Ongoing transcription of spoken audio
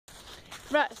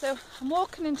Right, so I'm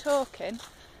walking and talking.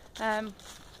 I've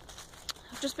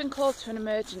just been called to an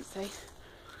emergency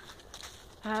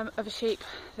of a sheep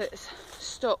that's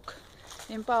stuck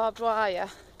in barbed wire,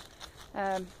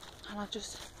 and I've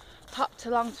just popped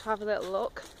along to have a little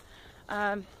look,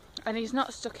 and he's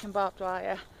not stuck in barbed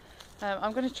wire.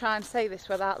 I'm going to try and say this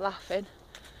without laughing.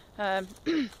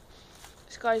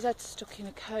 This guy's head stuck in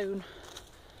a cone,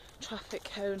 traffic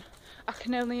cone. I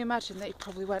can only imagine that he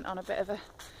probably went on a bit of a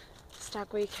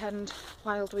stag weekend,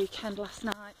 wild weekend last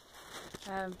night.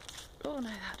 Oh no,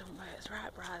 that don't work, it's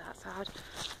right bright that side.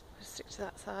 I'll stick to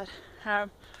that side.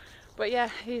 But yeah,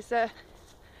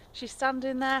 she's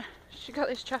standing there, she got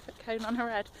this traffic cone on her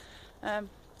head.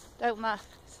 Don't laugh,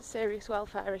 it's a serious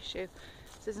welfare issue.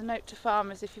 So there's a note to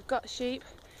farmers: if you've got sheep,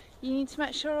 you need to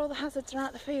make sure all the hazards are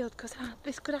out the field, because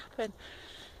this could happen.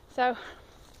 So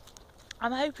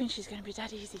I'm hoping she's going to be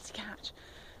dead easy to catch,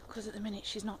 because at the minute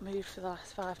she's not moved for the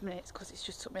last 5 minutes, because it's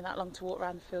just took me that long to walk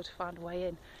around the field to find a way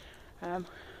in.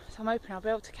 So I'm hoping I'll be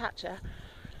able to catch her,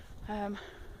 and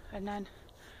then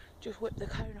just whip the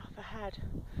cone off her head.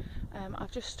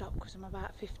 I've just stopped because I'm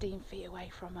about 15 feet away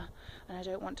from her and I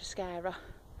don't want to scare her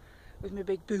with my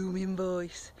big booming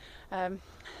voice.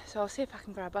 So I'll see if I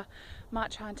can grab her.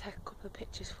 Might try and take a couple of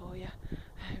pictures for you,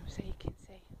 so you can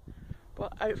see.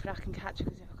 But hopefully I can catch her,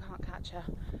 because if I can't catch her,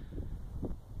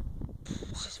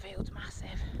 this field's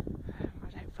massive. I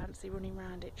don't fancy running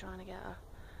around it trying to get her.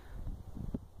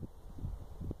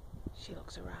 She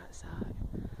looks alright, so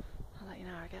I'll let you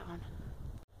know how I get on.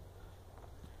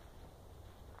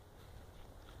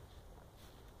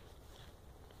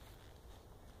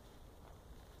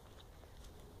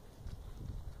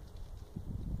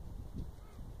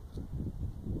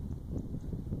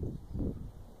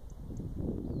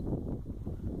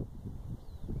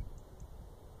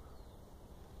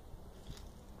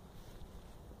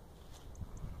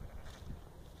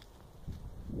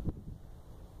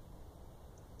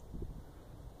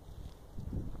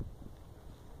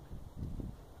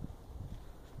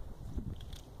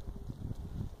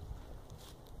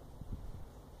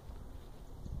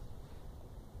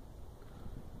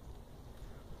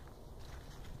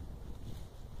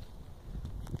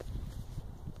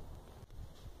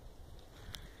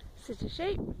 This is a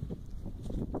sheep.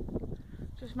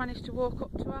 Just managed to walk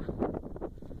up to her,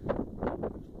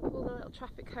 pull the little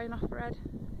traffic cone off her head.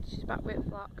 She's back with the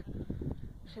flock.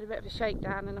 She had a bit of a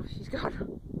shakedown and off she's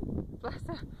gone. Bless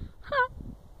her.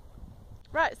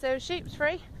 Right, so sheep's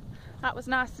free. That was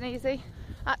nice and easy.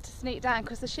 I had to sneak down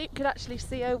because the sheep could actually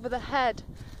see over the head,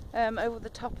 over the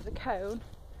top of the cone.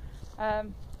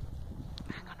 Hang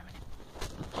on a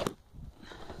minute.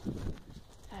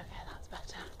 Okay, that's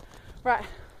better. Right.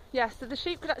 Yeah, so the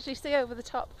sheep could actually see over the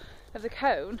top of the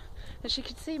cone, and she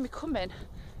could see me coming,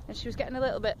 and she was getting a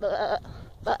little bit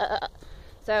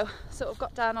so sort of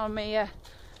got down on me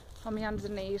hands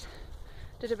and knees,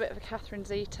 did a bit of a Catherine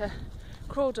Zeta,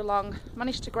 crawled along,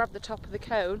 managed to grab the top of the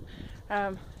cone.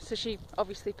 So she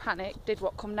obviously panicked, did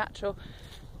what come natural,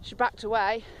 she backed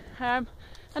away, and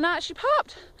out she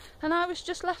popped, and I was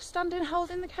just left standing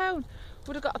holding the cone.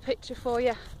 Would have got a picture for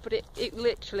you, but it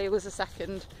literally was a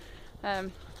second.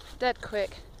 Dead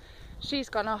quick. She's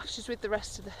gone off, she's with the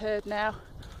rest of the herd now.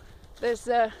 There's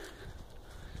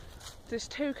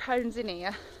 2 cones in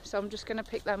here, so I'm just going to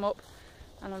pick them up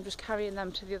and I'm just carrying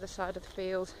them to the other side of the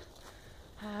field.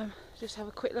 Just have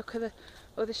a quick look at the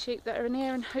other sheep that are in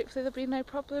here, and hopefully there'll be no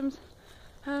problems.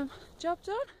 Job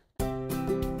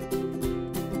done.